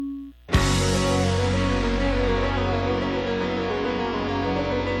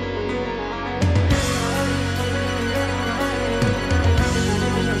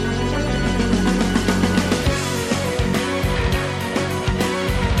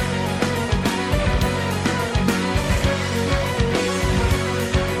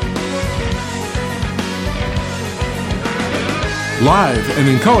Live and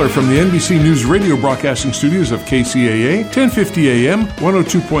in color from the NBC News radio broadcasting studios of KCAA, 1050 AM,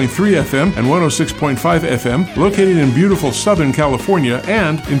 102.3 FM, and 106.5 FM, located in beautiful Southern California,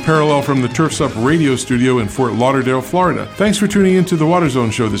 and in parallel from the Turf's Up radio studio in Fort Lauderdale, Florida. Thanks for tuning in to the Water Zone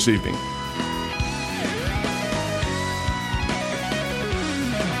show this evening.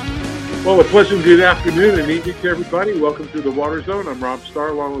 Well, a pleasant good afternoon and evening to everybody. Welcome to the Water Zone. I'm Rob Starr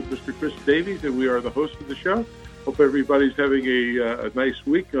along with Mr. Chris Davies, and we are the host of the show. Hope everybody's having a nice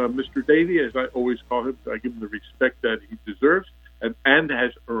week. Mr. Davey, as I always call him, I give him the respect that he deserves and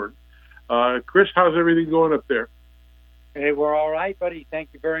has earned. Chris, how's everything going up there? Hey, we're all right, buddy. Thank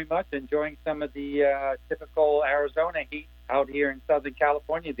you very much. Enjoying some of the typical Arizona heat out here in Southern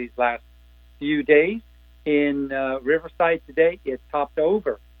California these last few days. In Riverside today, it topped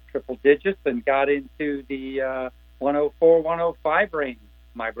over triple digits and got into the 104, 105 range,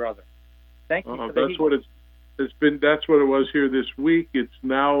 my brother. Thank you for the heat. That's what it was here this week. It's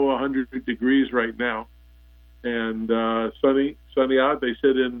now 100 degrees right now, and sunny out. They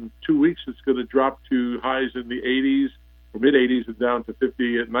said in 2 weeks it's going to drop to highs in the 80s or mid 80s and down to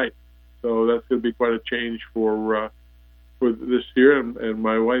 50 at night. So that's going to be quite a change for this year. And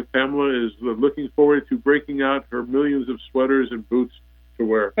my wife Pamela is looking forward to breaking out her millions of sweaters and boots to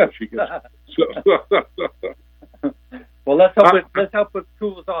wear when she gets. Well, let's hope it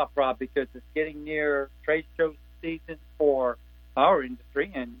cools off, Rob, because it's getting near trade show season for our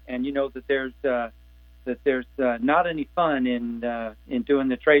industry, and you know that there's not any fun in doing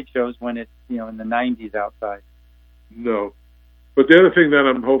the trade shows when it's in the 90s outside. No, but the other thing that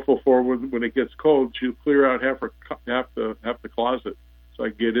I'm hopeful for when it gets cold, she'll clear out half the closet, so I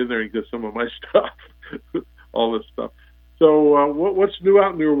can get in there and get some of my stuff, all this stuff. So what's new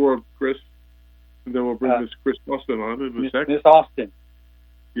out in your world, Chris? And then we'll bring Miss Chris Austin on in a second. Miss Austin.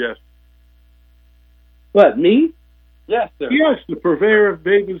 Yes. What, me? Yes, sir. Yes, the purveyor of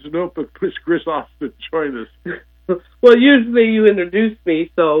Megan's notebook, Miss Chris Austin, join us. Well, usually you introduce me,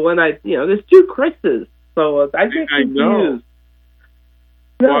 so when there's two Chris's, so I get confused.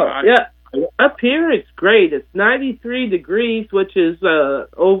 I know. No, up here it's great. It's 93 degrees, which is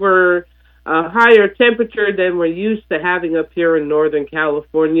over a higher temperature than we're used to having up here in Northern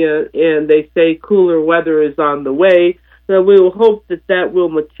California, and they say cooler weather is on the way. So we will hope that will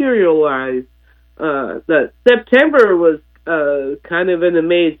materialize. That September was kind of an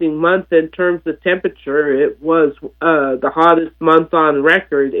amazing month in terms of temperature. It was the hottest month on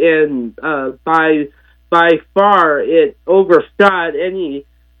record, and by far it overshot any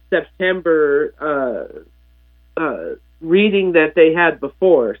September reading that they had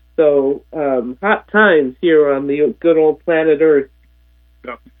before. So hot times here on the good old planet Earth.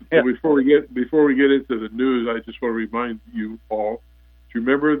 Yeah. Yeah. Before we get into the news, I just want to remind you all. Do you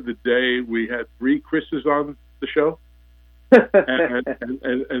remember the day we had three Chris's on the show?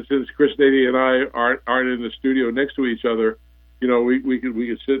 and since Chris Davey and I aren't in the studio next to each other, we could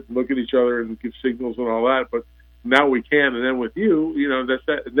sit and look at each other and give signals and all that. But now we can. And then with you, that's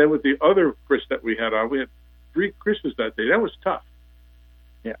that. And then with the other Chris that we had on, we had three Chris's that day. That was tough.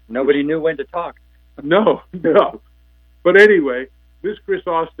 Yeah, nobody knew when to talk. No. But anyway, Miss Chris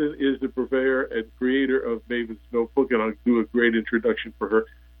Austin is the purveyor and creator of Maven's Notebook, and I'll do a great introduction for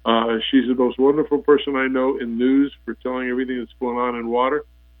her. She's the most wonderful person I know in news for telling everything that's going on in water,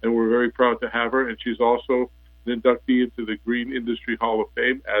 and we're very proud to have her. And she's also an inductee into the Green Industry Hall of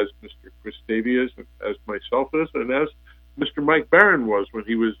Fame, as Mr. Chris Davey is, as myself is, and as Mr. Mike Barron was when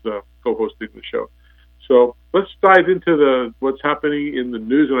he was co-hosting the show. So let's dive into what's happening in the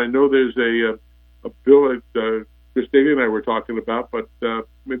news. And I know there's a bill that Chris Davey and I were talking about, but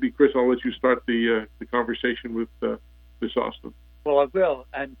maybe, Chris, I'll let you start the conversation with Ms. Austin. Well, I will.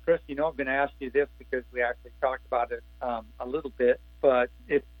 And, Chris, I'm going to ask you this because we actually talked about it a little bit, but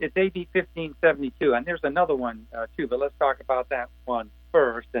it's AB 1572, and there's another one, too, but let's talk about that one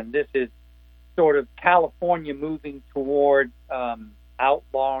first. And this is sort of California moving toward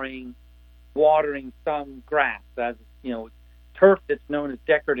outlawing watering some grass, as turf that's known as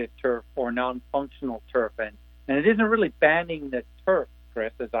decorative turf or non-functional turf, and it isn't really banning the turf,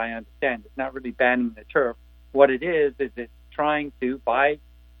 Chris, as I understand. It's not really banning the turf. What it is it's trying to, by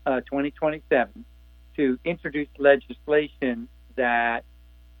 2027, to introduce legislation that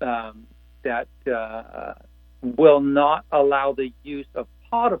will not allow the use of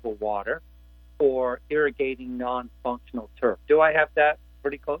potable water for irrigating non-functional turf. Do I have that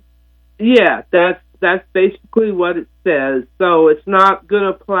pretty close? Yeah, that's basically what it says. So it's not going to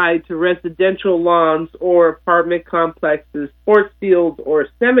apply to residential lawns or apartment complexes, sports fields, or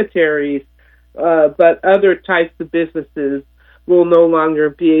cemeteries, but other types of businesses will no longer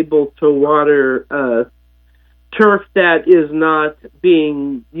be able to water turf that is not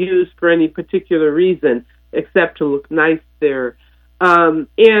being used for any particular reason except to look nice there. And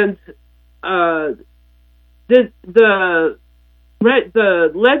the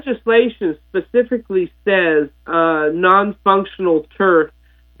legislation specifically says non-functional turf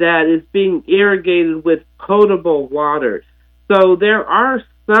that is being irrigated with potable water. So there are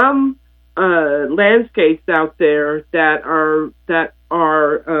some landscapes out there that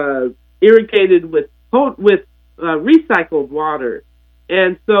are irrigated with recycled water,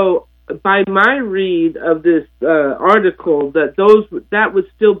 and so by my read of this article, that would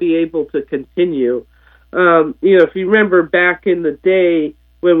still be able to continue. If you remember back in the day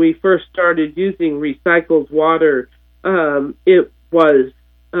when we first started using recycled water, it was,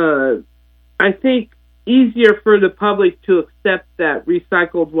 I think, easier for the public to accept that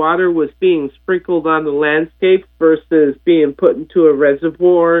recycled water was being sprinkled on the landscape versus being put into a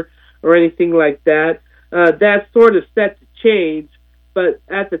reservoir or anything like that. That's sort of set to change, but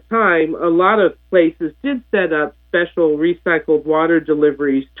at the time, a lot of places did set up special recycled water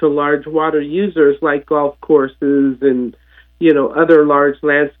deliveries to large water users like golf courses and, other large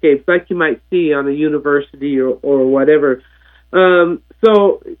landscapes like you might see on a university or whatever.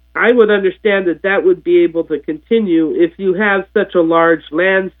 So I would understand that would be able to continue if you have such a large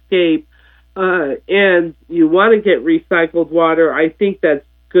landscape and you want to get recycled water. I think that's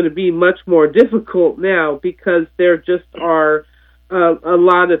going to be much more difficult now because there just are a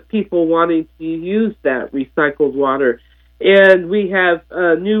lot of people wanting to use that recycled water. And we have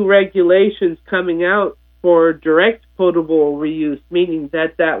new regulations coming out for direct potable reuse, meaning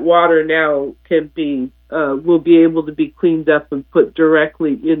that water now will be able to be cleaned up and put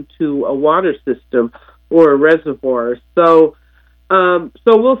directly into a water system or a reservoir. So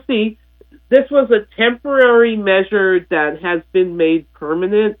we'll see. This was a temporary measure that has been made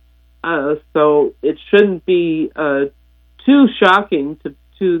permanent, so it shouldn't be too shocking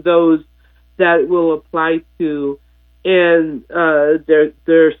to those that it will apply to. And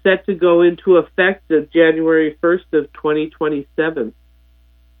they're set to go into effect of January 1st of 2027.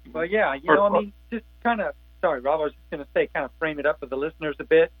 Well, yeah, just kind of, sorry, Rob, I was just going to say, kind of frame it up for the listeners a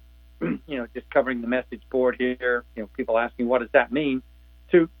bit, just covering the message board here, people asking what does that mean,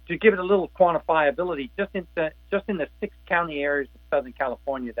 to give it a little quantifiability, just in the 6 county areas of Southern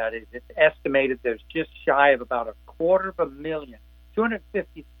California, that is, it's estimated there's just shy of about 250,000,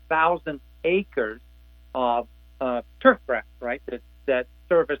 250,000 acres of turf grass, right, that's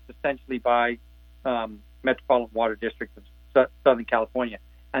serviced essentially by Metropolitan Water District of Southern California.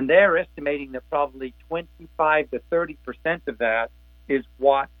 And they're estimating that probably 25 to 30% of that is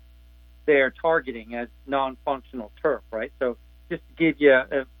what they're targeting as non-functional turf, right? So just to give you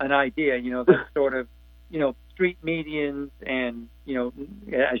an idea, that's sort of, street medians and,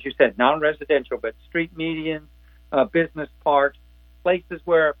 as you said, non-residential, but street medians, business parks, places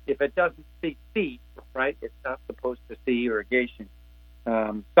where if it doesn't see feet, right, it's not supposed to see irrigation.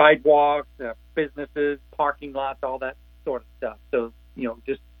 Sidewalks, businesses, parking lots, all that sort of stuff. So,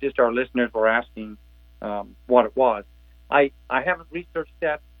 just our listeners were asking what it was. I haven't researched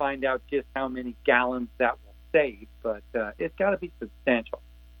that to find out just how many gallons that will save, but it's got to be substantial.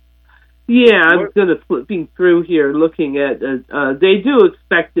 Yeah, I'm going to flipping through here, looking at. They do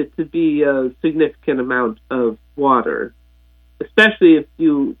expect it to be a significant amount of water, especially if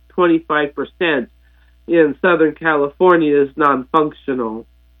 25% in Southern California is non-functional.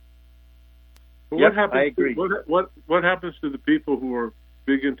 What happens? I agree. What happens to the people who are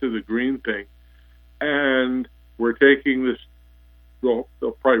big into the green thing, and we're taking this? Well,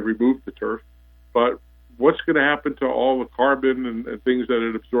 they'll probably remove the turf, but what's going to happen to all the carbon and things that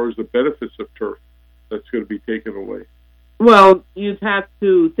it absorbs, the benefits of turf that's going to be taken away? Well, you'd have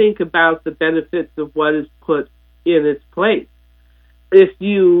to think about the benefits of what is put in its place. If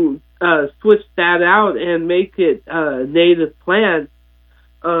you switch that out and make it native plants,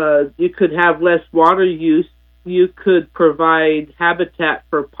 you could have less water use. You could provide habitat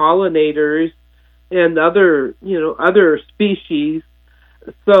for pollinators and other species.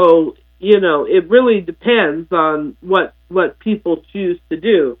 So, it really depends on what people choose to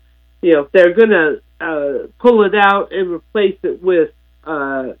do. If they're going to pull it out and replace it with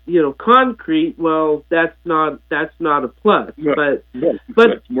concrete, well, that's not a plus. There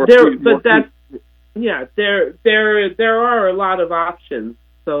are a lot of options.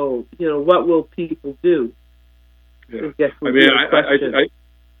 So, what will people do? Yeah.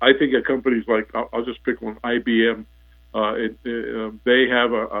 I think at companies like, I'll just pick one, IBM. They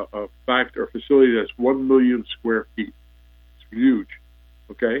have a facility that's 1 million square feet. It's huge,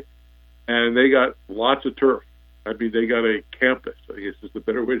 okay? And they got lots of turf. They got a campus, I guess is the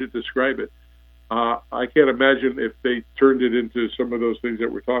better way to describe it. I can't imagine if they turned it into some of those things that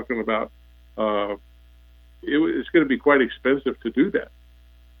we're talking about. It's going to be quite expensive to do that.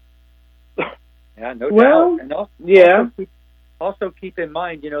 Yeah, no doubt. And also keep in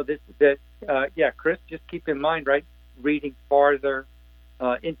mind, Chris, just keep in mind, right, reading farther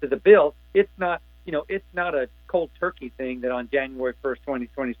into the bill, it's not a cold turkey thing that on January 1st,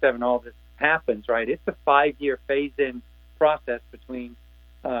 2027, all this happens, right? It's a 5-year phase-in process between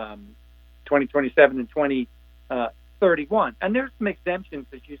 2027 and 2031. And there's some exemptions,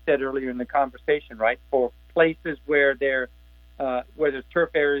 as you said earlier in the conversation, right, for places where there's turf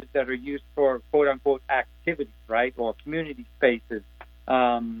areas that are used for quote-unquote activities, right, or community spaces,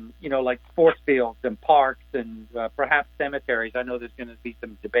 like sports fields and parks and perhaps cemeteries. I know there's going to be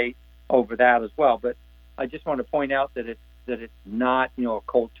some debate over that as well, but I just want to point out that it's not, a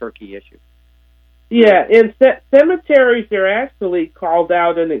cold turkey issue. Yeah, and cemeteries are actually called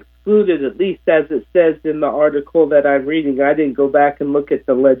out and excluded, at least as it says in the article that I'm reading. I didn't go back and look at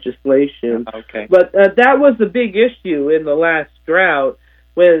the legislation. Okay. But that was a big issue in the last drought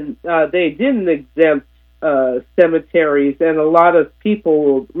when they didn't exempt cemeteries, and a lot of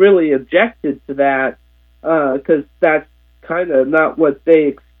people really objected to that because that's kind of not what they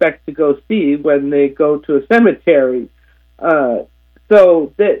expect to go see when they go to a cemetery. So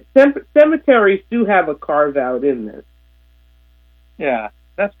the cemeteries do have a carve-out in this. Yeah,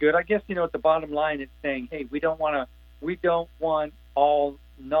 that's good. I guess, at the bottom line, it's saying, hey, we don't want all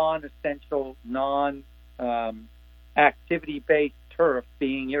non-essential, non-activity-based turf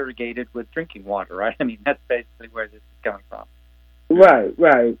being irrigated with drinking water, right? I mean, that's basically where this is coming from. Right.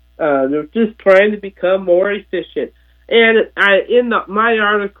 They're just trying to become more efficient. And in my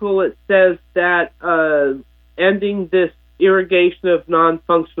article, it says that ending this irrigation of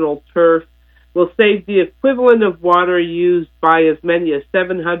non-functional turf will save the equivalent of water used by as many as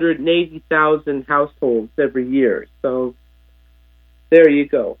 780,000 households every year. So there you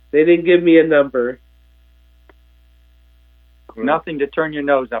go. They didn't give me a number. Nothing to turn your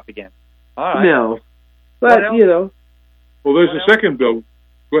nose up against. All right. No. But, Well, there's a second bill.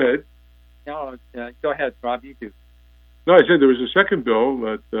 Go ahead. No, go ahead, Rob. You do. No, I said there was a second bill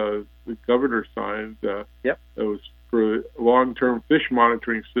that the governor signed. Yep. That was for a long-term fish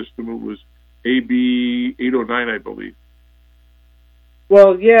monitoring system. It was AB 809, I believe.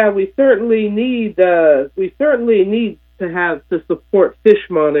 Well, yeah, we certainly need to support fish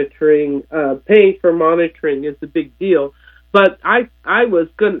monitoring. Paying for monitoring is a big deal. But I was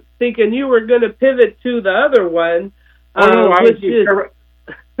thinking you were going to pivot to the other one, which is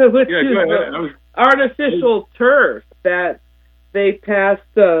artificial turf that they passed.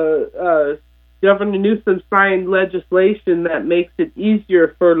 Governor Newsom signed legislation that makes it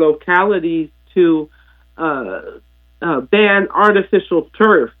easier for localities to ban artificial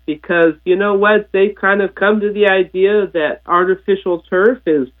turf because, you know what, they've kind of come to the idea that artificial turf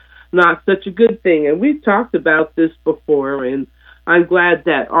is not such a good thing. And we've talked about this before, and I'm glad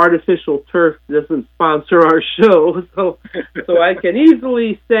that artificial turf doesn't sponsor our show, so I can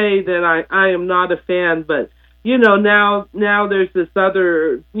easily say that I am not a fan, but now there's this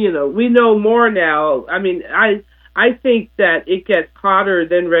other, we know more now. I mean, I think that it gets hotter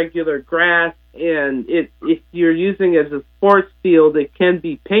than regular grass, and if you're using it as a sports field, it can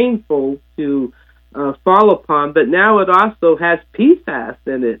be painful to fall upon, but now it also has PFAS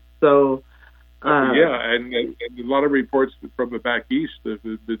in it. So, and a lot of reports from the back east have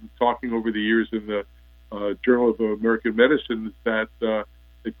been talking over the years in the Journal of American Medicine that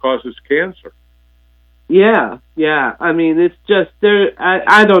it causes cancer. Yeah. I mean, it's just there.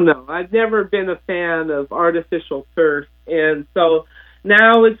 I don't know. I've never been a fan of artificial turf, and so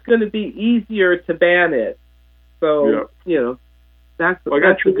now it's going to be easier to ban it. So that's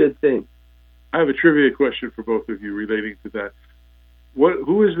a good thing. I have a trivia question for both of you relating to that.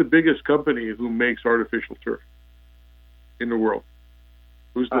 Who is the biggest company who makes artificial turf in the world?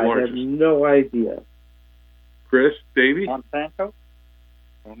 Who's the largest? I have no idea. Chris, Davey? Monsanto?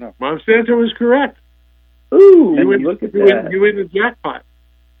 Oh, no. Monsanto is correct. Ooh, look at that. You win the jackpot.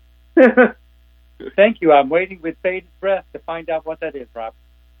 Thank you. I'm waiting with bated breath to find out what that is, Rob.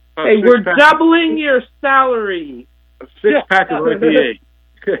 Hey, we're doubling your salary. A 6-pack of IPA.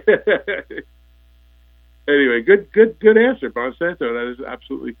 Anyway, good answer, Monsanto. That is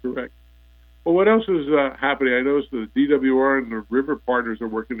absolutely correct. Well, what else is happening? I noticed the DWR and the river partners are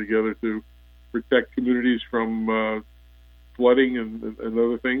working together to protect communities from flooding and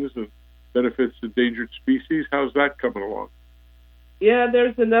other things and benefits endangered species. How's that coming along? Yeah,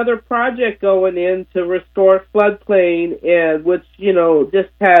 there's another project going in to restore floodplain, and which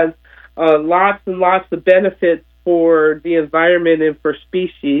just has lots and lots of benefits for the environment and for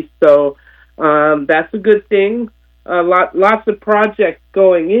species. So That's a good thing. Lots of projects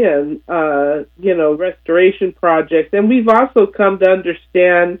going in, restoration projects. And we've also come to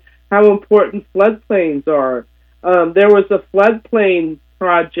understand how important floodplains are. There was a floodplain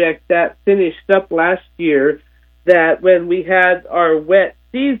project that finished up last year that when we had our wet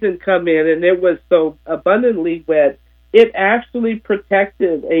season come in and it was so abundantly wet, it actually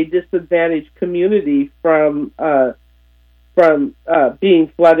protected a disadvantaged community from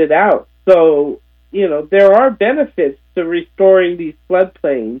being flooded out. So, there are benefits to restoring these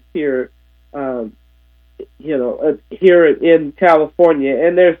floodplains here, here in California,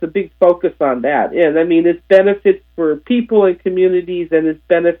 and there's a big focus on that. And I mean, it's benefits for people and communities, and it's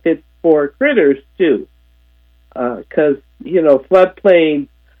benefits for critters too, because floodplains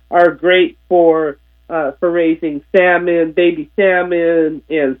are great for raising salmon, baby salmon,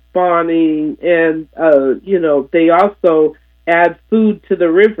 and spawning, and they also add food to the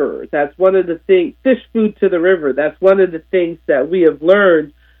river. That's one of the things, fish food to the river. That's one of the things that we have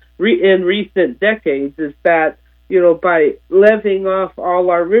learned in recent decades is that, by leveling off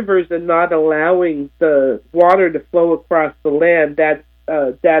all our rivers and not allowing the water to flow across the land, that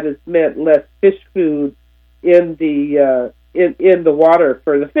has meant less fish food in the water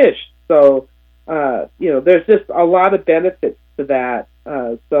for the fish. So, there's just a lot of benefits to that.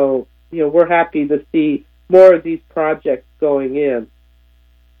 So, we're happy to see more of these projects going in.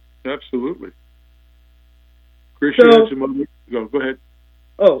 Absolutely. Chris, you had some other... Go ahead.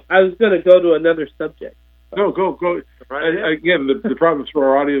 Oh, I was going to go to another subject. No, go. Again, the problem for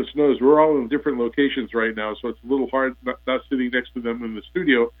our audience knows we're all in different locations right now, so it's a little hard not sitting next to them in the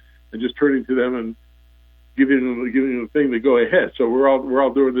studio and just turning to them and giving them the thing to go ahead. So we're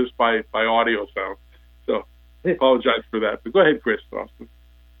all doing this by audio sound. So I apologize for that. But go ahead, Chris Austin.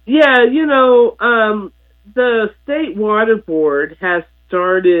 Yeah, the State Water Board has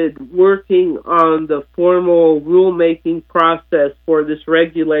started working on the formal rulemaking process for this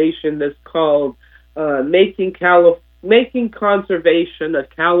regulation that's called making conservation a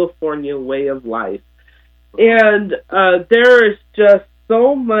California way of life. And there is just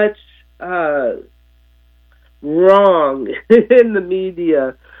so much wrong in the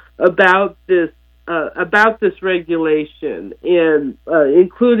media about this regulation, and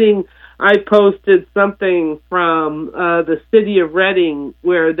including I posted something from the city of Redding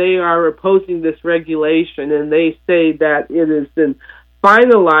where they are opposing this regulation, and they say that it has been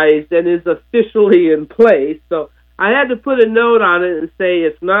finalized and is officially in place. So I had to put a note on it and say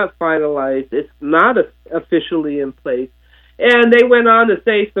it's not finalized, it's not officially in place. And they went on to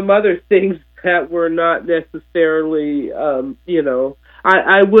say some other things that were not necessarily, I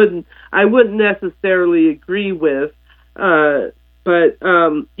wouldn't necessarily agree with. But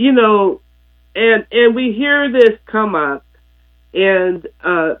and we hear this come up, and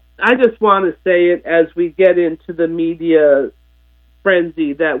I just want to say it as we get into the media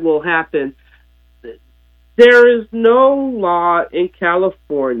frenzy that will happen. There is no law in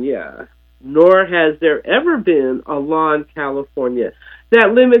California, nor has there ever been a law in California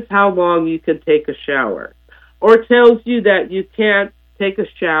that limits how long you can take a shower, or tells you that you can't take a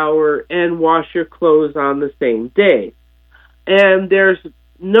shower and wash your clothes on the same day. And there's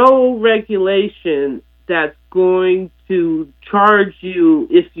no regulation that's going to charge you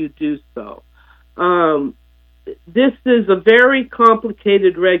if you do so. This is a very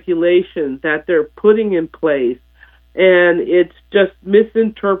complicated regulation that they're putting in place, and it's just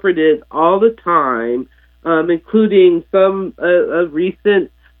misinterpreted all the time, including some a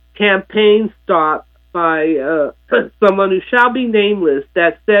recent campaign stop by someone who shall be nameless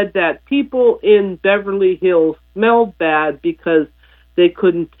that said that people in Beverly Hills smelled bad because they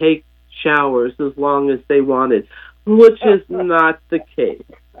couldn't take showers as long as they wanted, which is not the case.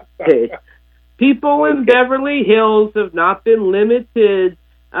 Okay. People in Beverly Hills have not been limited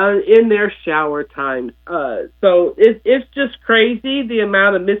in their shower time. So it's just crazy the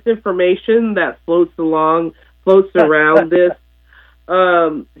amount of misinformation that floats around this.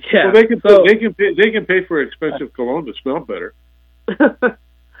 Well, they can pay for expensive cologne to smell better.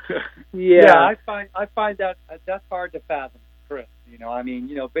 Yeah, I find that's hard to fathom, Chris.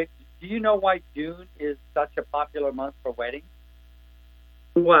 But do you know why June is such a popular month for weddings?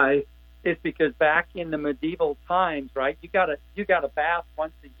 Why? It's because back in the medieval times, right? You got a bath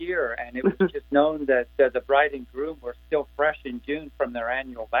once a year, and it was just known that the bride and groom were still fresh in June from their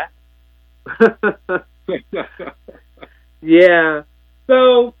annual bath. Yeah.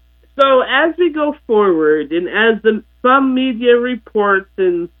 So as we go forward, and as some media reports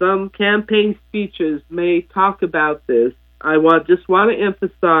and some campaign speeches may talk about this, I just want to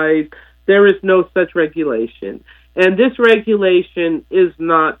emphasize there is no such regulation. And this regulation is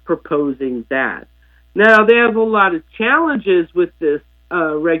not proposing that. Now, they have a lot of challenges with this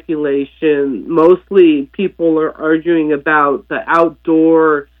regulation. Mostly people are arguing about the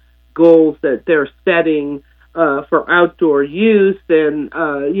outdoor goals that they're setting for outdoor use, and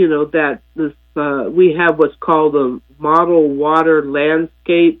that this we have what's called a Model Water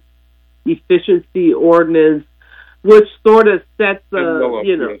Landscape Efficiency Ordinance, which sort of sets that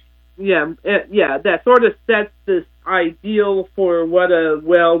sort of sets this ideal for what a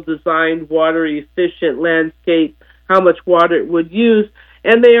well-designed, water-efficient landscape, how much water it would use,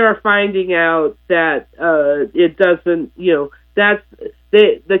 and they are finding out that it doesn't, that's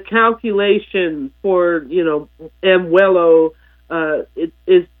the calculation for, MWELO,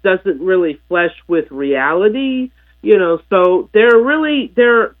 it doesn't really flesh with reality, so they're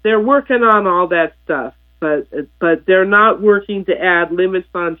working on all that stuff. But they're not working to add limits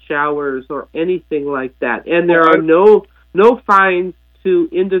on showers or anything like that. And there are no fines to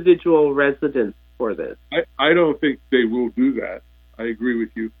individual residents for this. I don't think they will do that. I agree with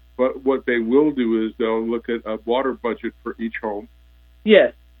you. But what they will do is they'll look at a water budget for each home.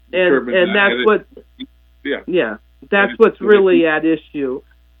 Yes, and that's that's what's really at issue.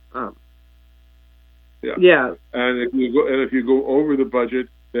 Yeah. And if you go over the budget,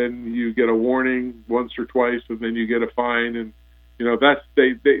 then you get a warning once or twice, and then you get a fine. And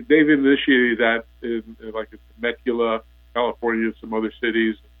they've initiated that in Temecula, California, some other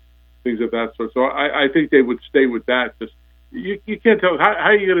cities, things of that sort. So I think they would stay with that. Just you can't tell how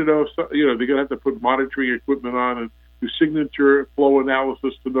are you going to know? They're going to have to put monitoring equipment on and do signature flow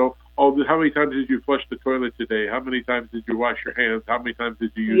analysis to know. How many times did you flush the toilet today? How many times did you wash your hands? How many times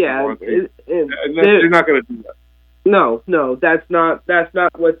did you use the laundry? They're not going to do that. No, that's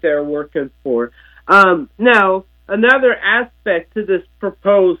not what they're working for. Now, another aspect to this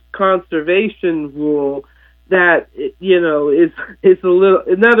proposed conservation rule that is a little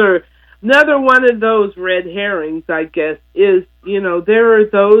another one of those red herrings, I guess, is there are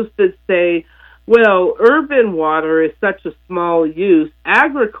those that say, well, urban water is such a small use.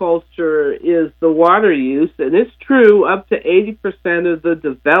 Agriculture is the water use, and it's true. Up to 80% of the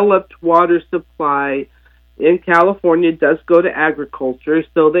developed water supply in California does go to agriculture.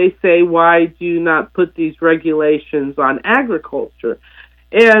 So they say, why do you not put these regulations on agriculture?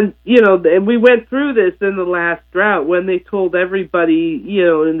 And, and we went through this in the last drought when they told everybody,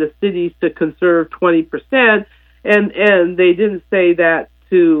 in the cities to conserve 20%, and they didn't say that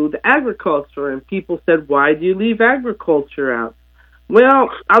to the agriculture. And people said, why do you leave agriculture out? Well,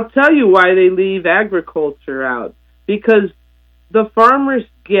 I'll tell you why they leave agriculture out. Because the farmers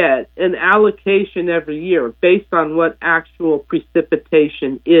get an allocation every year based on what actual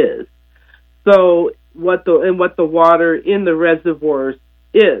precipitation is. So what the water in the reservoirs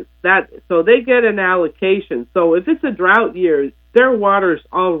is. So they get an allocation. So if it's a drought year, their water's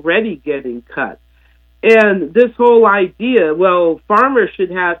already getting cut. And this whole idea, well, farmers should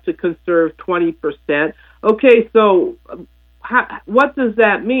have to conserve 20%. Okay, so what does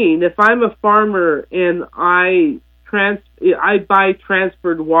that mean? If I'm a farmer and I buy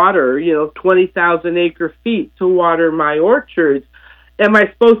transferred water, 20,000 acre feet to water my orchards, am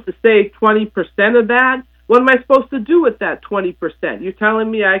I supposed to save 20% of that? What am I supposed to do with that 20%? You're telling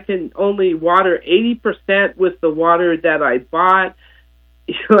me I can only water 80% with the water that I bought?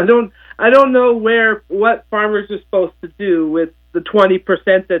 I don't know what farmers are supposed to do with the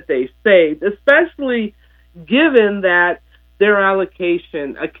 20% that they saved, especially given that their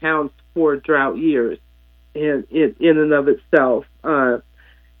allocation accounts for drought years in and of itself. Can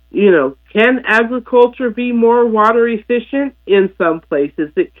agriculture be more water efficient? In some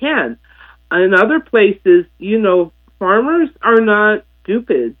places it can. In other places, farmers are not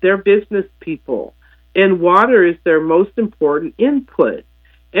stupid. They're business people, and water is their most important input.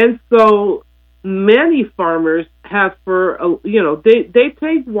 And so many farmers have they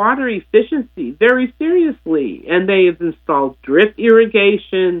take water efficiency very seriously, and they have installed drip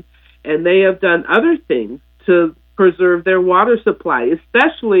irrigation, and they have done other things to preserve their water supply,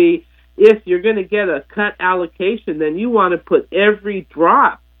 especially if you're going to get a cut allocation, then you want to put every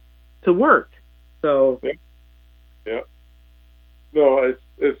drop to work. So, yeah. No,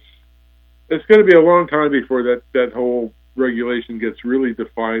 it's going to be a long time before that whole regulation gets really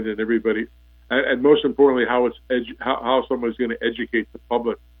defined, and everybody, and most importantly, how someone's going to educate the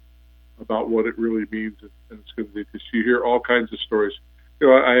public about what it really means, and it's going to be, because you hear all kinds of stories.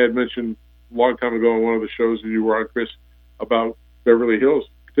 I had mentioned a long time ago on one of the shows that you were on, Chris, about Beverly Hills,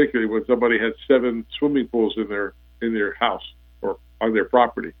 particularly when somebody had 7 swimming pools in their house or on their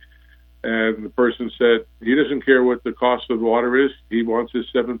property. And the person said he doesn't care what the cost of the water is. He wants his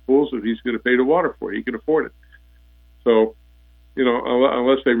 7 pools, and he's going to pay the water for it. He can afford it. So,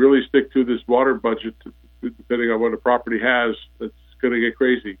 unless they really stick to this water budget, depending on what a property has, it's going to get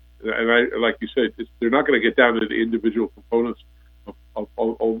crazy. And like you said, they're not going to get down to the individual components of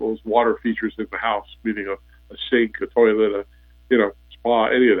all those water features in the house, meaning a sink, a toilet, spa,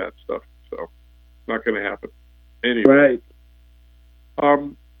 any of that stuff. So, not going to happen. Anyway. Right.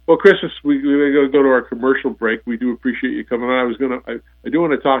 Well, Chris, we're going to go to our commercial break. We do appreciate you coming on. I do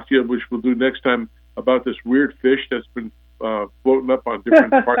want to talk to you, which we'll do next time, about this weird fish that's been floating up on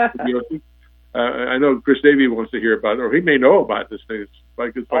different parts of the ocean. I know Chris Davey wants to hear about it, or he may know about this thing. It's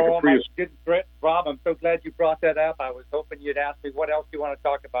like a Prius. Rob, I'm so glad you brought that up. I was hoping you'd ask me what else you want to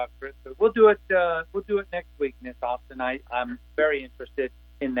talk about, Chris. So we'll do it. We'll do it next week, Miss Austin. I'm very interested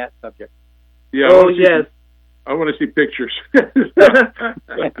in that subject. Yeah. Yes. I want to see pictures.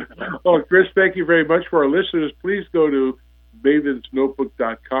 Oh, Chris, thank you very much. For our listeners, please go to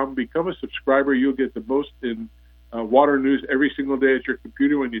mavensnotebook.com. Become a subscriber. You'll get the most in water news every single day at your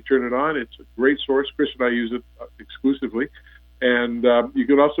computer when you turn it on. It's a great source. Chris and I use it exclusively. And you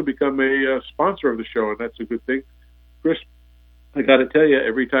can also become a sponsor of the show, and that's a good thing. Chris, I got to tell you,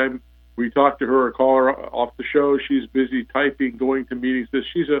 every time we talk to her or call her off the show, she's busy typing, going to meetings.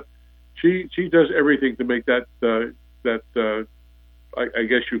 She does everything to make that I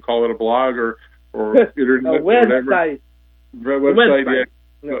guess you call it a blog or internet, a website. Website.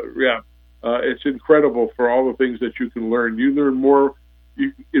 Yeah. It's incredible for all the things that you can learn. You learn more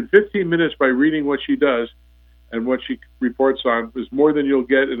in 15 minutes by reading what she does and what she reports on is more than you'll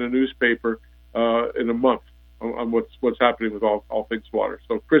get in a newspaper in a month on what's happening with all things water.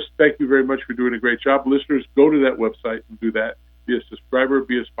 So, Chris, thank you very much for doing a great job. Listeners, go to that website and do that. Be a subscriber,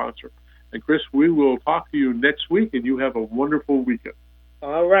 be a sponsor. And, Chris, we will talk to you next week, and you have a wonderful weekend.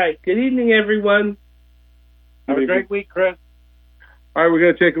 All right. Good evening, everyone. Have a great week, Chris. All right, we're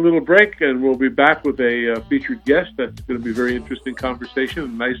going to take a little break, and we'll be back with a featured guest. That's going to be a very interesting conversation. A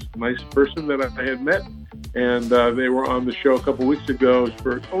nice person that I had met, and they were on the show a couple weeks ago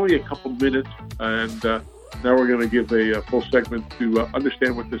for only a couple minutes, and now we're going to give a full segment to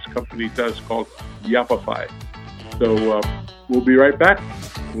understand what this company does called Yoppify. So we'll be right back.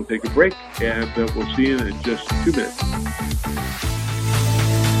 We'll take a break, and we'll see you in just 2 minutes.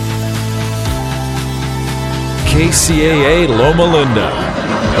 KCAA Loma Linda.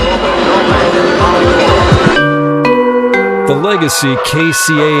 The Legacy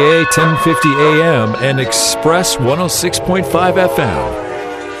KCAA 1050 AM and Express 106.5 FM.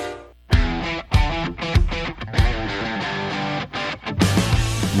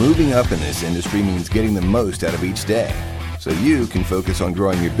 Moving up in this industry means getting the most out of each day, so you can focus on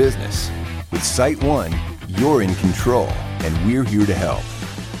growing your business. With Site One, you're in control, and we're here to help.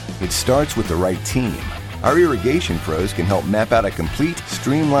 It starts with the right team. Our irrigation pros can help map out a complete,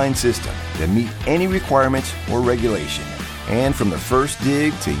 streamlined system that meet any requirements or regulation. And from the first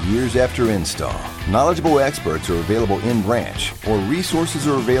dig to years after install, knowledgeable experts are available in branch, or resources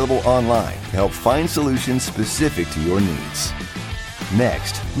are available online to help find solutions specific to your needs.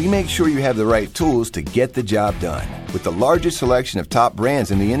 Next, we make sure you have the right tools to get the job done with the largest selection of top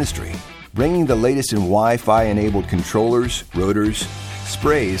brands in the industry, bringing the latest in Wi-Fi enabled controllers, rotors,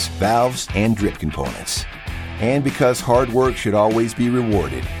 sprays, valves, and drip components. And because hard work should always be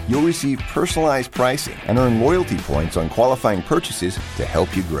rewarded, you'll receive personalized pricing and earn loyalty points on qualifying purchases to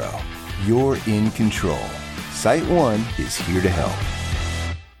help you grow. You're in control. Site One is here to help.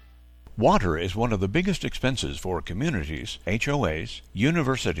 Water is one of the biggest expenses for communities, HOAs,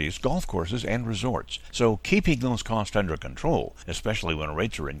 universities, golf courses, and resorts. So keeping those costs under control, especially when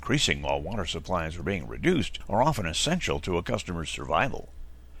rates are increasing while water supplies are being reduced, are often essential to a customer's survival.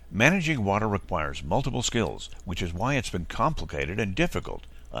 Managing water requires multiple skills, which is why it's been complicated and difficult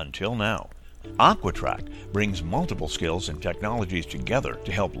until now. AquaTrack brings multiple skills and technologies together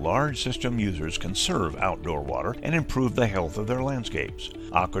to help large system users conserve outdoor water and improve the health of their landscapes.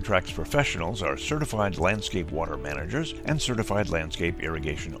 AquaTrack's professionals are certified landscape water managers and certified landscape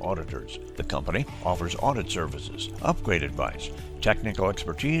irrigation auditors. The company offers audit services, upgrade advice, technical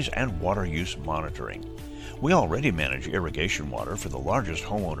expertise, and water use monitoring. We already manage irrigation water for the largest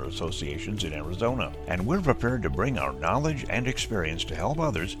homeowner associations in Arizona, and we're prepared to bring our knowledge and experience to help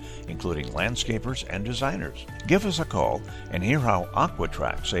others, including landscapers and designers. Give us a call and hear how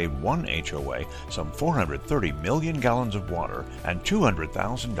AquaTrack saved one HOA some 430 million gallons of water and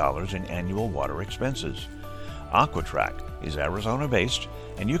 $200,000 in annual water expenses. AquaTrack is Arizona-based,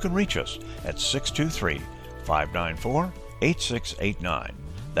 and you can reach us at 623-594-8689.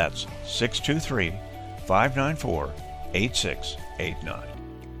 That's 623-594-8689.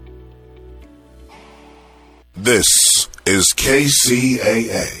 This is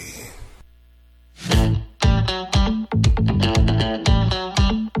KCAA.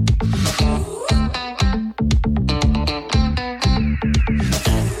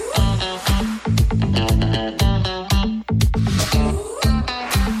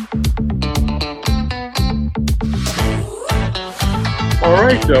 All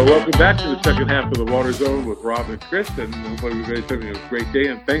right, welcome back to the second half of the Water Zone with Rob and Chris, and hope everybody's having a great day,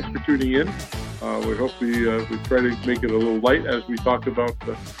 and thanks for tuning in. We hope we try to make it a little light as we talk about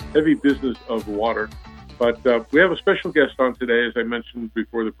the heavy business of water. But we have a special guest on today, as I mentioned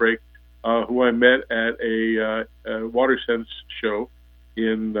before the break, who I met at a Water Sense show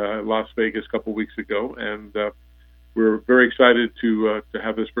in Las Vegas a couple weeks ago, and we're very excited to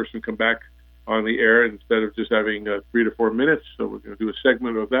have this person come back on the air instead of just having 3 to 4 minutes. So we're going to do a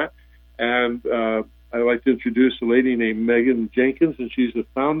segment of that. And I'd like to introduce a lady named Megan Jenkins, and she's the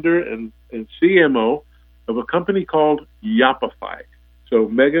founder and CMO of a company called Yoppify. So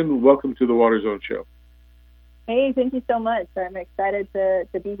Megan, welcome to the Water Zone Show. Hey, thank you so much. I'm excited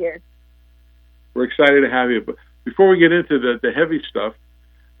to be here. We're excited to have you. But before we get into the heavy stuff,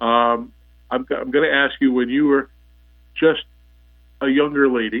 I'm going to ask you, when you were just a younger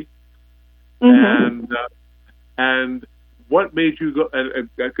lady, and what made you go?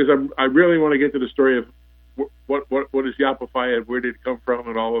 Because I really want to get to the story of what is Yoppify and where did it come from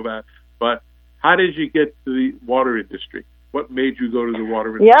and all of that. But how did you get to the water industry? What made you go to the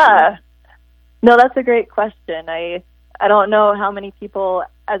water industry? Yeah, no, that's a great question. I don't know how many people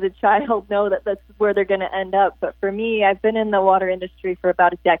as a child know that that's where they're going to end up. But for me, I've been in the water industry for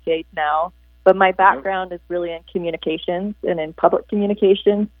about a decade now. But my background is really in communications and in public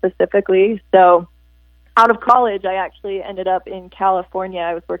communications specifically. So out of college, I actually ended up in California.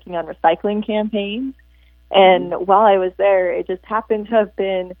 I was working on recycling campaigns. And while I was there, it just happened to have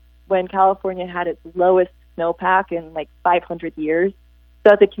been when California had its lowest snowpack in like 500 years.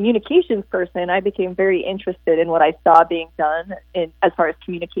 So as a communications person, I became very interested in what I saw being done as far as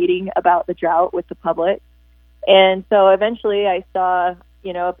communicating about the drought with the public. And so eventually I saw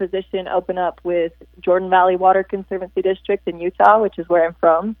a position open up with Jordan Valley Water Conservancy District in Utah, which is where I'm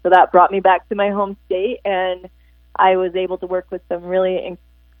from. So that brought me back to my home state, and I was able to work with some really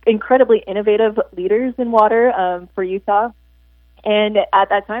incredibly innovative leaders in water for Utah. And at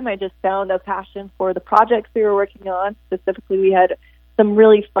that time, I just found a passion for the projects we were working on. Specifically, we had some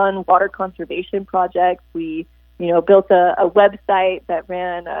really fun water conservation projects. We built a website that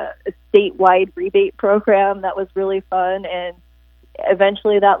ran a statewide rebate program that was really fun, and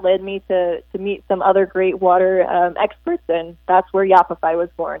eventually that led me to meet some other great water experts, and that's where Yoppify was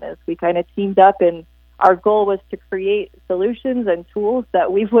born. As we kind of teamed up, and our goal was to create solutions and tools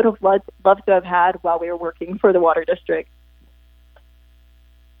that we would have loved to have had while we were working for the water district.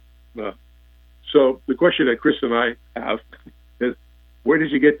 So the question that Chris and I have is, where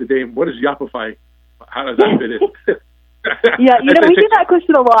did you get the name? What is Yoppify? How does that fit in? Yeah, we get that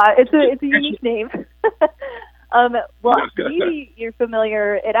question a lot. It's a unique name. Well, maybe you're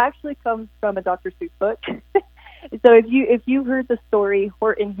familiar. It actually comes from a Dr. Seuss book. So if you heard the story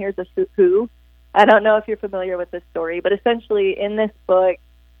Horton Hears a Who, I don't know if you're familiar with this story, but essentially in this book,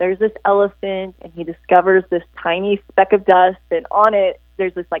 there's this elephant, and he discovers this tiny speck of dust, and on it,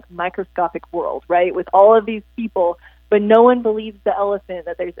 there's this like microscopic world, right, with all of these people, but no one believes the elephant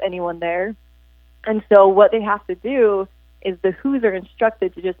that there's anyone there. And so what they have to do is the Who's are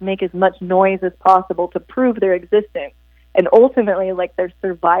instructed to just make as much noise as possible to prove their existence. And ultimately, like, their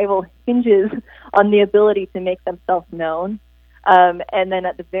survival hinges on the ability to make themselves known. And then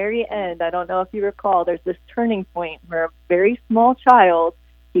at the very end, I don't know if you recall, there's this turning point where a very small child,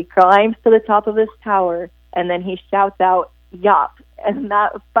 he climbs to the top of this tower, and then he shouts out, "Yop." And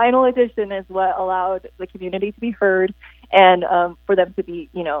that final addition is what allowed the community to be heard and for them to be,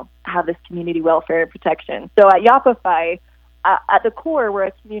 have this community welfare and protection. So at Yoppify, at the core, we're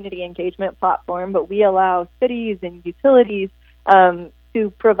a community engagement platform, but we allow cities and utilities to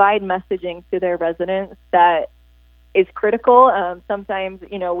provide messaging to their residents that is critical. Sometimes,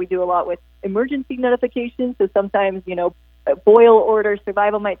 we do a lot with emergency notifications, so sometimes, boil order,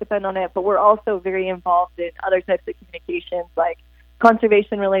 survival might depend on it, but we're also very involved in other types of communications like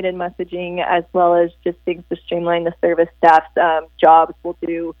conservation-related messaging, as well as just things to streamline the service staff's jobs. We'll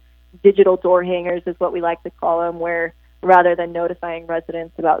do digital door hangers is what we like to call them, where rather than notifying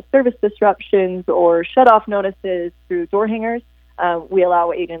residents about service disruptions or shut-off notices through door hangers, we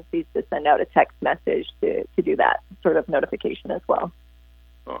allow agencies to send out a text message to do that sort of notification as well.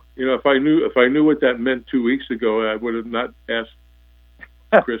 If I knew what that meant 2 weeks ago, I would have not asked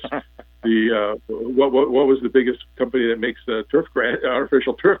Chris what was the biggest company that makes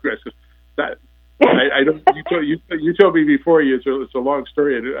artificial turf grass. That I don't. You told me before. It's a long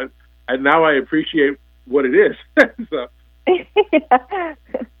story, and now I appreciate what it is. So,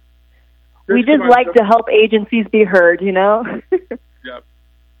 we just like to help agencies be heard, Yeah.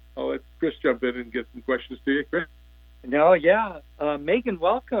 I'll let Chris jump in and get some questions to you. Chris? No, yeah. Megan,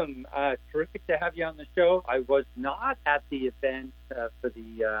 welcome. Terrific to have you on the show. I was not at the event for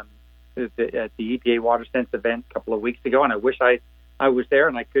the EPA WaterSense event a couple of weeks ago, and I wish I was there,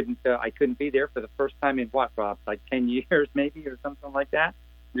 and I couldn't be there for the first time in what, Rob, like 10 years maybe or something like that.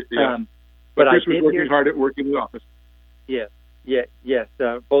 Yeah. But Chris was working hard at work in the office. Yes.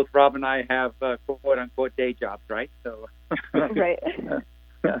 Both Rob and I have quote unquote day jobs, right? So right.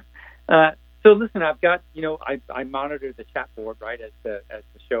 So listen, I've got, I monitor the chat board, right, as the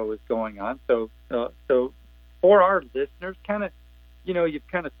show is going on. So for our listeners, kind of, you've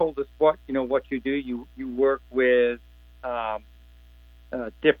kind of told us what you do. You work with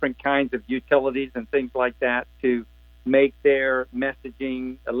different kinds of utilities and things like that to make their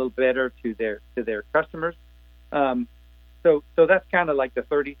messaging a little better to their customers. So that's kind of like the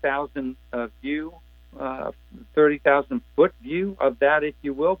 30,000 view, 30,000 foot view of that, if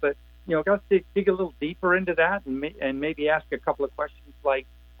you will. But let's dig a little deeper into that and maybe ask a couple of questions. Like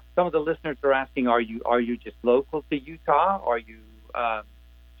some of the listeners are asking, are you just local to Utah? Are you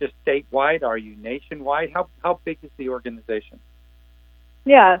just statewide? Are you nationwide? How big is the organization?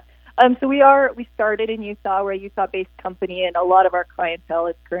 Yeah. So we started in Utah. We're a Utah-based company, and a lot of our clientele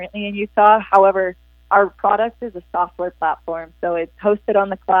is currently in Utah. However, our product is a software platform, so it's hosted on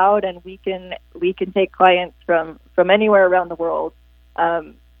the cloud, and we can take clients from anywhere around the world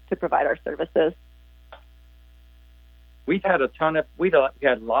to provide our services. We've had we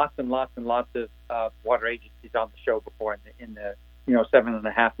had lots and lots and lots of water agencies on the show before in the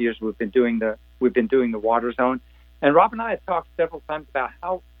 7.5 years we've been doing the Water Zone, and Rob and I have talked several times about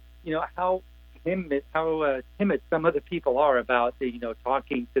how timid some of the people are about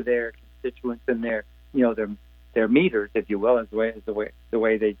talking to their constituents and their meters, if you will, as the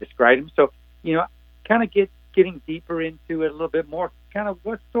way they describe them. So kind of getting deeper into it a little bit more. Kind of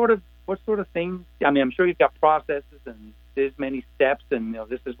what sort of things? I mean, I'm sure you've got processes and there's many steps, and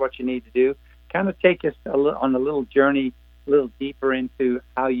this is what you need to do. Kind of take us on a little journey, a little deeper into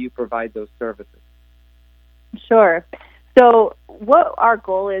how you provide those services. Sure. So what our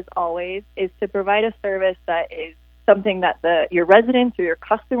goal is always is to provide a service that is something that your residents or your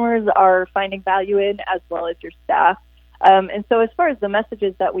customers are finding value in, as well as your staff. And so as far as the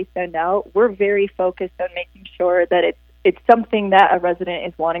messages that we send out, we're very focused on making sure that it's something that a resident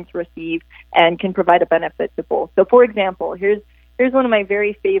is wanting to receive and can provide a benefit to both. So, for example, here's one of my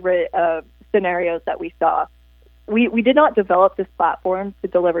very favorite scenarios that we saw. We did not develop this platform to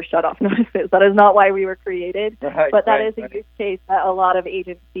deliver shut-off notices. That is not why we were created. But that is a use case that a lot of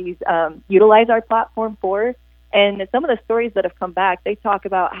agencies utilize our platform for. And some of the stories that have come back, they talk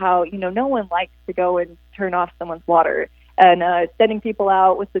about how, no one likes to go and turn off someone's water. And sending people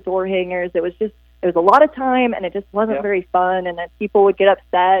out with the door hangers, it was a lot of time, and it just wasn't very fun. And then people would get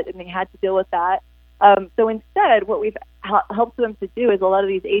upset, and they had to deal with that. So instead, what we've helped them to do is a lot of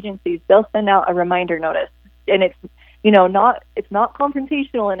these agencies, they'll send out a reminder notice. And it's not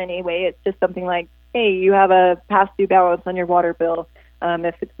confrontational in any way. It's just something like, hey, you have a past due balance on your water bill.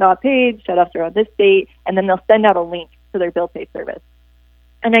 If it's not paid, shut-offs are on this date, and then they'll send out a link to their bill pay service.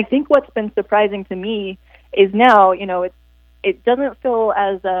 And I think what's been surprising to me is now, it doesn't feel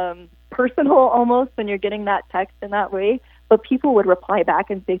as personal almost when you're getting that text in that way, but people would reply back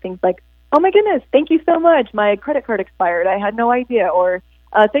and say things like, oh my goodness, thank you so much, my credit card expired, I had no idea, or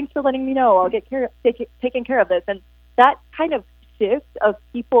thanks for letting me know, I'll get taking care of this. And that kind of shift of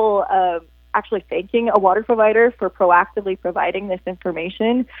people actually thanking a water provider for proactively providing this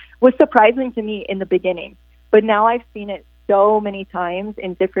information was surprising to me in the beginning. But now I've seen it so many times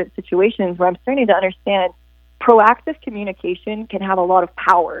in different situations where I'm starting to understand proactive communication can have a lot of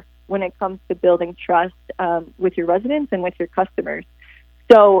power when it comes to building trust with your residents and with your customers.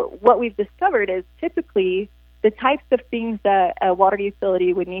 So what we've discovered is typically the types of things that a water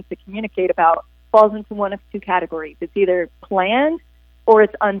utility would need to communicate about falls into one of two categories. It's either planned or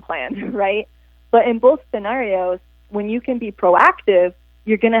it's unplanned, right? But in both scenarios, when you can be proactive,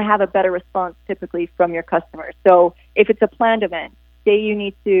 you're going to have a better response typically from your customers. So if it's a planned event, say you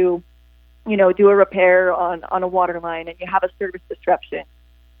need to, do a repair on a water line and you have a service disruption,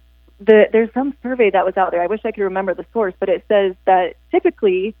 there's some survey that was out there. I wish I could remember the source, but it says that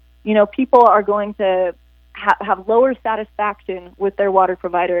typically, people are going to have lower satisfaction with their water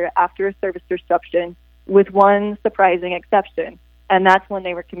provider after a service disruption, with one surprising exception. And that's when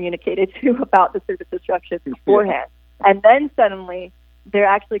they were communicated to about the service disruption beforehand. And then suddenly they're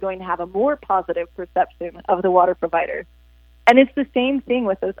actually going to have a more positive perception of the water provider. And it's the same thing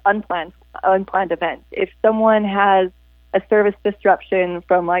with those unplanned events. If someone has a service disruption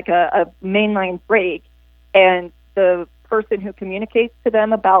from like a mainline break, and the person who communicates to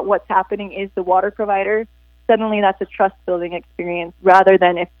them about what's happening is the water provider, suddenly that's a trust-building experience rather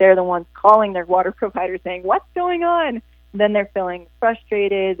than if they're the ones calling their water provider saying, what's going on? Then they're feeling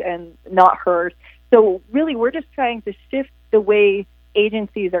frustrated and not heard. So really, we're just trying to shift the way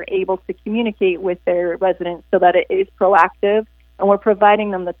agencies are able to communicate with their residents so that it is proactive, and we're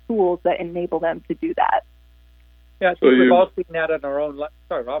providing them the tools that enable them to do that. Yeah, I think we've all seen that in our own life.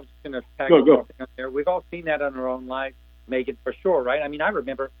 Sorry, Rob, I was just going to tag something on there. We've all seen that in our own life, Megan, for sure, right? I mean, I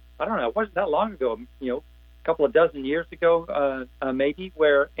remember, I don't know, it wasn't that long ago, a couple of dozen years ago, maybe,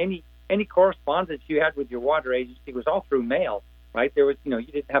 where any correspondence you had with your water agency was all through mail, right? There was, you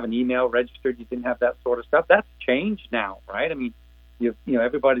didn't have an email registered, you didn't have that sort of stuff. That's changed now, right? I mean,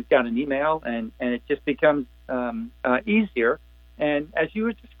 everybody's got an email, and it just becomes easier. And as you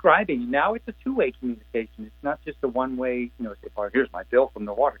were describing, now it's a two-way communication. It's not just a one-way, here's my bill from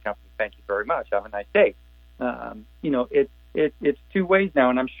the water company. Thank you very much. Have a nice day. It's two ways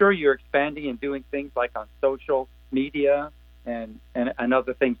now, and I'm sure you're expanding and doing things like on social media and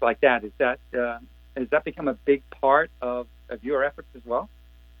other things like that. Has that become a big part of your efforts as well?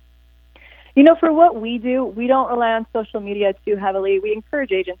 For what we do, we don't rely on social media too heavily. We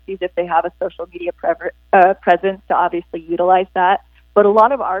encourage agencies, if they have a social media presence, to obviously utilize that. But a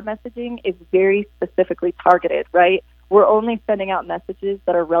lot of our messaging is very specifically targeted, right? We're only sending out messages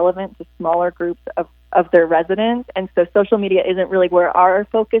that are relevant to smaller groups of their residents. And so social media isn't really where our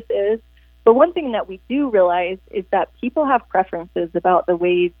focus is. But one thing that we do realize is that people have preferences about the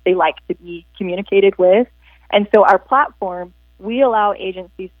ways they like to be communicated with. And so our platform, we allow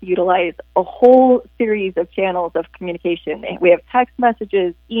agencies to utilize a whole series of channels of communication. We have text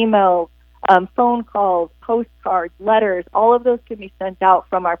messages, emails, phone calls, postcards, letters. All of those can be sent out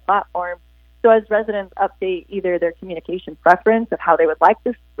from our platform. So as residents update either their communication preference of how they would like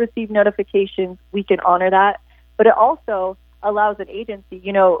to receive notifications, we can honor that. But it also allows an agency,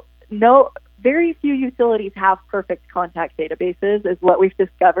 very few utilities have perfect contact databases, is what we've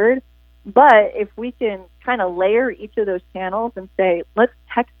discovered. But if we can kind of layer each of those channels and say, let's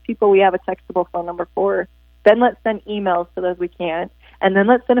text people we have a textable phone number for, then let's send emails to those we can't, and then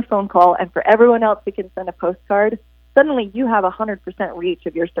let's send a phone call, and for everyone else we can send a postcard, suddenly you have 100% reach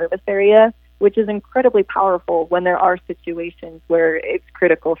of your service area, which is incredibly powerful when there are situations where it's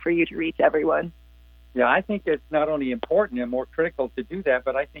critical for you to reach everyone. Yeah, I think it's not only important and more critical to do that,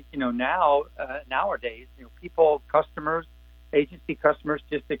 but I think, nowadays, people, customers, agency customers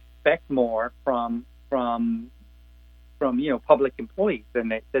just expect more from public employees than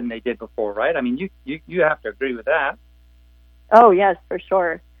they did before, right? I mean, you have to agree with that. Oh yes, for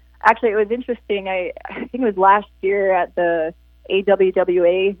sure. Actually, it was interesting. I think it was last year at the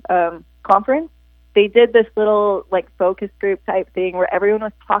AWWA conference. They did this little focus group type thing where everyone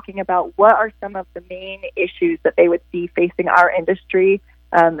was talking about what are some of the main issues that they would see facing our industry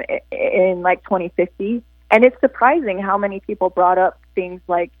in 2050. And it's surprising how many people brought up things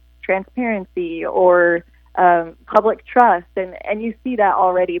like transparency or public trust. And you see that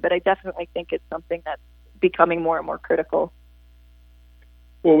already, but I definitely think it's something that's becoming more and more critical.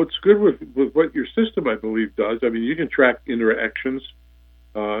 Well, what's good with what your system, I believe, does, I mean, you can track interactions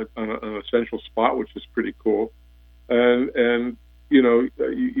on a central spot, which is pretty cool. And you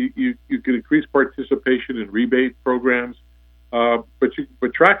can increase participation in rebate programs,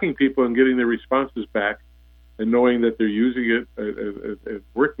 but tracking people and getting their responses back and knowing that they're using it and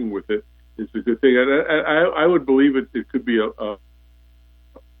working with it is a good thing. And I would believe it could be a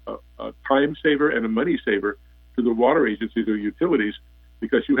time saver and a money saver to the water agencies or utilities,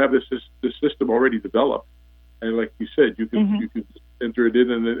 because you have this system already developed. And like you said, you can enter it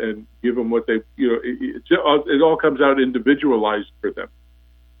in and give them what they, it all comes out individualized for them.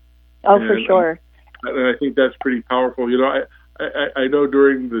 Oh, for sure. And I think that's pretty powerful. I know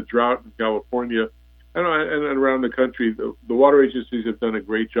during the drought in California and around the country, the water agencies have done a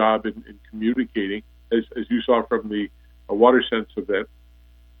great job in communicating, as you saw from the Water Sense event.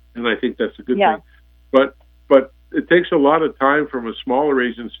 And I think that's a good thing. But it takes a lot of time from a smaller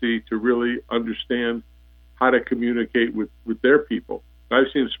agency to really understand how to communicate with their people. I've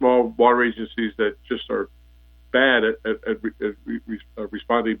seen small water agencies that just are bad at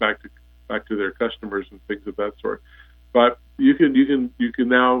responding back to their customers and things of that sort. But you can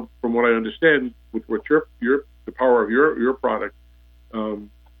now, from what I understand, with what the power of your product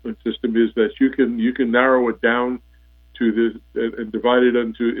system is, that you can narrow it down to this and divide it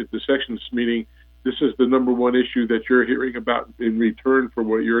into sections, meaning this is the number one issue that you're hearing about in return for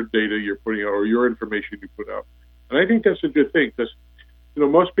what your data you're putting out or your information you put out. And I think that's a good thing, because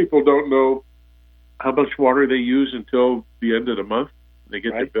most people don't know how much water they use until the end of the month. They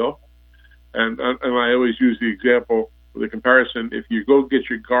get the bill. And I always use the example, the comparison. If you go get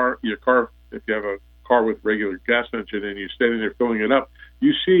your car, if you have a car with regular gas engine and you're standing there filling it up,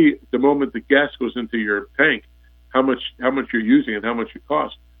 you see the moment the gas goes into your tank, how much you're using and how much it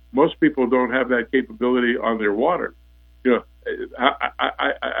costs. Most people don't have that capability on their water. You know,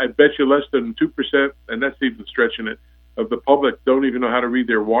 I bet you less than 2%, and that's even stretching it, of the public don't even know how to read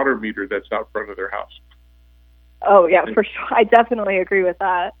their water meter that's out front of their house. Oh, yeah, for sure. I definitely agree with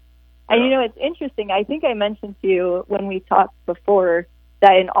that. And, you know, it's interesting. I think I mentioned to you when we talked before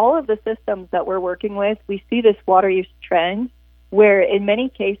that in all of the systems that we're working with, we see this water use trend where in many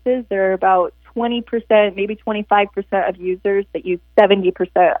cases there are about 20%, maybe 25% of users that use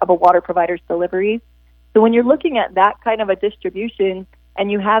 70% of a water provider's deliveries. So when you're looking at that kind of a distribution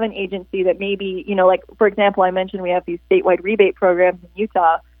and you have an agency that maybe, you know, like, for example, I mentioned we have these statewide rebate programs in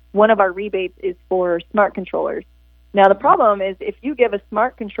Utah. One of our rebates is for smart controllers. Now, the problem is if you give a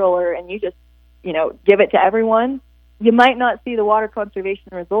smart controller and you just, you know, give it to everyone, you might not see the water conservation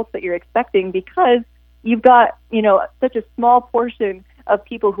results that you're expecting because you've got, you know, such a small portion of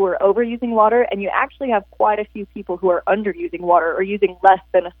people who are overusing water, and you actually have quite a few people who are underusing water or using less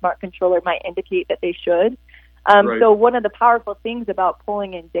than a smart controller might indicate that they should. Right. So one of the powerful things about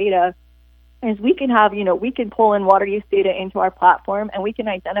pulling in data is we can have, you know, we can pull in water use data into our platform, and we can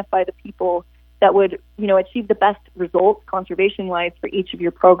identify the people that would, you know, achieve the best results conservation-wise for each of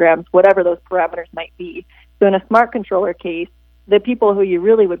your programs, whatever those parameters might be. So in a smart controller case, the people who you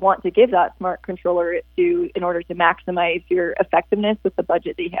really would want to give that smart controller to in order to maximize your effectiveness with the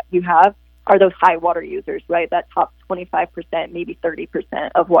budget that you have are those high water users, right? That top 25%, maybe 30%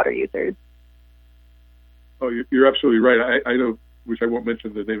 of water users. Oh, you're absolutely right. I know, which I won't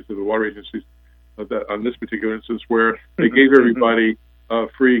mention the names of the water agencies on this particular instance, where they gave everybody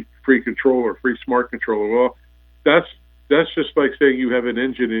free controller, free smart controller. Well, that's just like saying you have an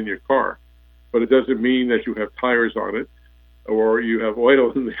engine in your car, but it doesn't mean that you have tires on it, or you have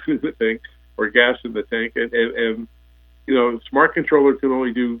oil in the tank, or gas in the tank. And you know, smart controller can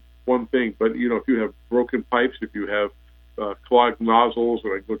only do one thing. But you know, if you have broken pipes, if you have clogged nozzles,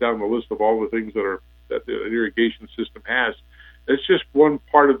 and I go down the list of all the things that the irrigation system has, it's just one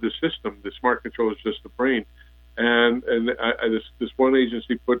part of the system. The smart controller is just the brain. And this one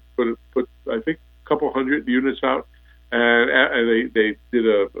agency put I think a couple hundred units out, and they did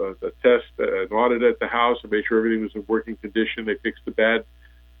a test, an audit at the house, and made sure everything was in working condition. They fixed the bad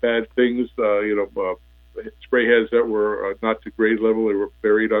things, spray heads that were not to grade level, they were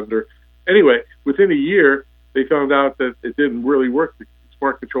buried under. Anyway, within a year, they found out that it didn't really work. The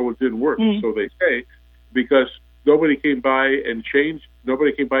smart controller didn't work, so they say, because nobody came by and changed.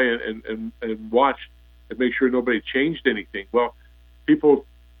 Nobody came by and watched and make sure nobody changed anything. Well, people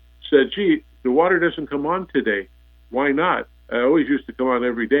said, gee, the water doesn't come on today. Why not? I always used to come on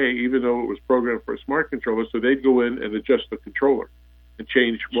every day, even though it was programmed for a smart controller, so they'd go in and adjust the controller and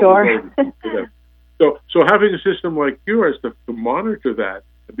change what was going for them. So having a system like yours to monitor that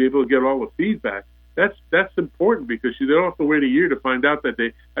and be able to get all the feedback, that's important, because you don't have to wait a year to find out that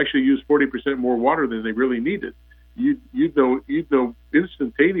they actually use 40% more water than they really needed. You'd know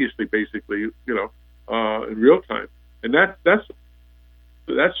instantaneously, basically, you know, in real time, and that's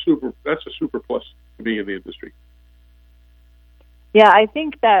a super plus to be in the industry. Yeah, I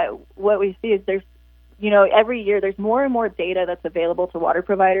think that what we see is there's, you know, every year there's more and more data that's available to water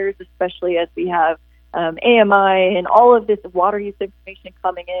providers, especially as we have AMI and all of this water use information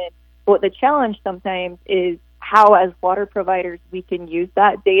coming in. But the challenge sometimes is how, as water providers, we can use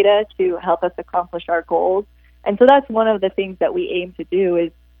that data to help us accomplish our goals. And so that's one of the things that we aim to do,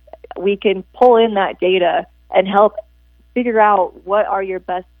 is we can pull in that data and help figure out what are your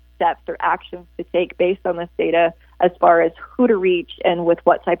best steps or actions to take based on this data, as far as who to reach and with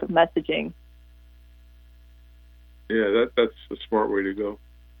what type of messaging. Yeah, that's a smart way to go.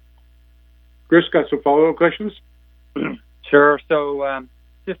 Chris, got some follow-up questions? Sure. So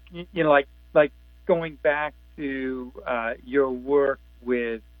just, you know, like going back to your work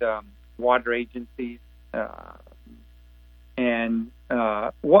with water agencies, and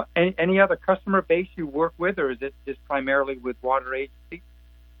what any other customer base you work with, or is it just primarily with water agencies?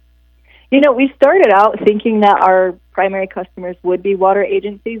 You know, we started out thinking that our primary customers would be water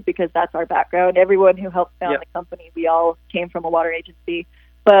agencies, because that's our background. Everyone who helped found the company, we all came from a water agency.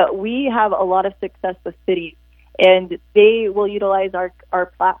 But we have a lot of success with cities, and they will utilize our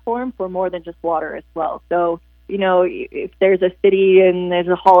platform for more than just water as well. So, you know, if there's a city and there's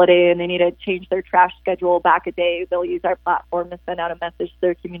a holiday and they need to change their trash schedule back a day, they'll use our platform to send out a message to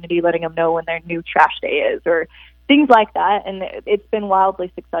their community letting them know when their new trash day is, or things like that. And it's been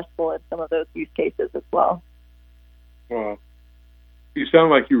wildly successful in some of those use cases as well. Wow. You sound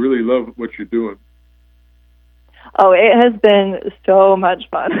like you really love what you're doing. Oh, it has been so much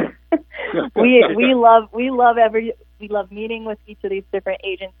fun. we love meeting with each of these different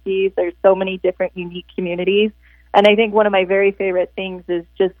agencies. There's so many different unique communities. And I think one of my very favorite things is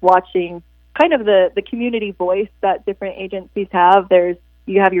just watching kind of the community voice that different agencies have.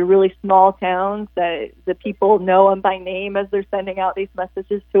 You have your really small towns that the people know them by name as they're sending out these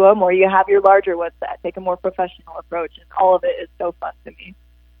messages to them, or you have your larger ones that take a more professional approach, and all of it is so fun to me.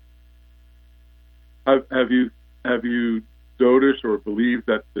 Have you noticed or believed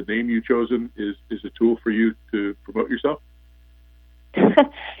that the name you've chosen is a tool for you to promote yourself?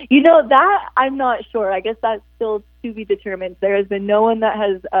 That I'm not sure. I guess that's still to be determined. There has been no one that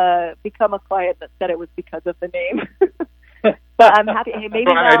has become a client that said it was because of the name. But I'm happy. Hey, maybe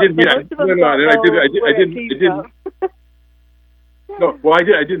now, I didn't mean it. No, well, I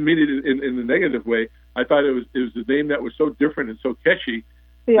didn't mean it in the negative way. I thought it was a name that was so different and so catchy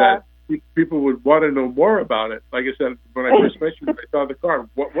that people would want to know more about it. Like I said, when I first mentioned it, I saw the card.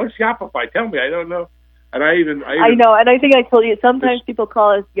 What's Yoppify? Tell me. I don't know. And I know, and I think I told you. Sometimes people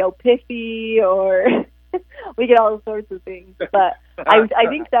call us Yoppify, or we get all sorts of things. But I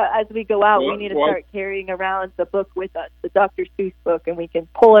think that as we go out, we need to start carrying around the book with us, the Dr. Seuss book, and we can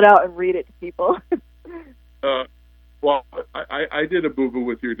pull it out and read it to people. Well, I did a boo-boo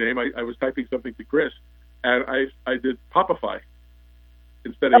with your name. I was typing something to Chris, and I did Popify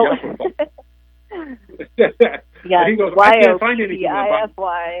instead of Yoppify. Yeah, he goes, I can't find anything about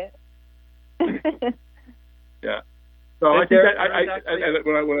Yoppify. Yeah. So I think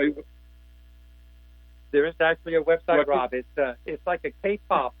that there is actually a website, Rob. It's like a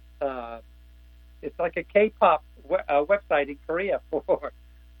K-pop. It's like a K-pop website in Korea called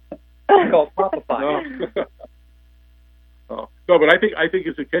Popify. No, but I think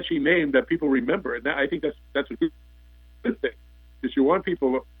it's a catchy name that people remember, and I think that's a good thing, because you want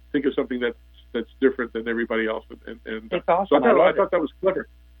people to think of something that's different than everybody else. And it's awesome. So I thought that was clever.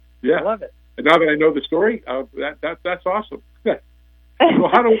 Yeah, I love it. And now that I know the story, that's awesome. So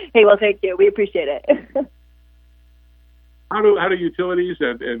hey, well, thank you. We appreciate it. How do utilities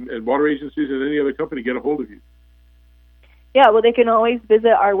and water agencies and any other company get a hold of you? Yeah, well, they can always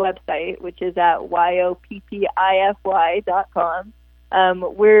visit our website, which is at yoppify.com.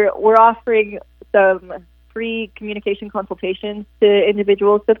 We're offering some free communication consultations to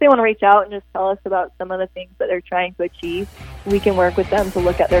individuals. So if they want to reach out and just tell us about some of the things that they're trying to achieve, we can work with them to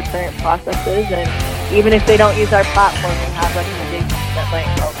look at their current processes. And even if they don't use our platform, we have recommendations that might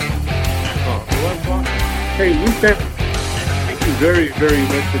help. Hey, Lisa, thank you very, very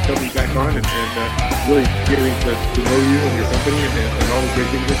much for coming back on and really getting to know you and your company and all the great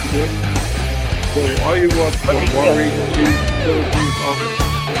things that you're doing. So all you want water agencies, utilities,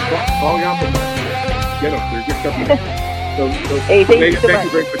 all Yoppify. Get them. They're good company. Hey, thank you so much. You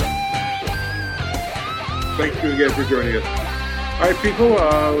very much. Thank you again for joining us. All right, people,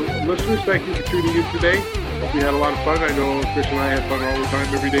 listeners, thank you for tuning in today. Hope you had a lot of fun. I know Chris and I have fun all the time,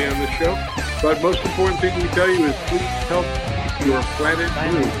 every day on this show. But most important thing we tell you is please help keep your planet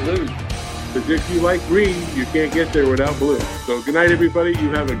blue. Because if you like green, you can't get there without blue. So good night, everybody. You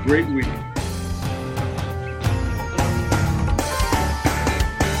have a great week.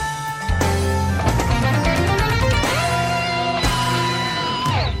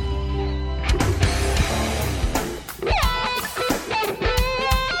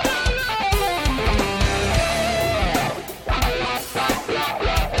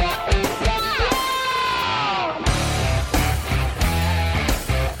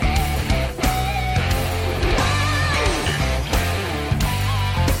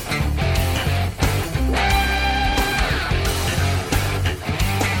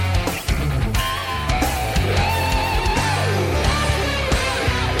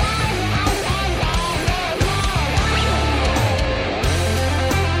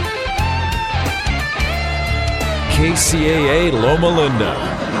 KCAA Loma Linda.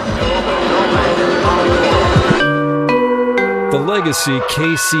 The Legacy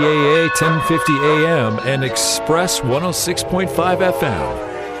KCAA 1050 AM and Express 106.5 FM.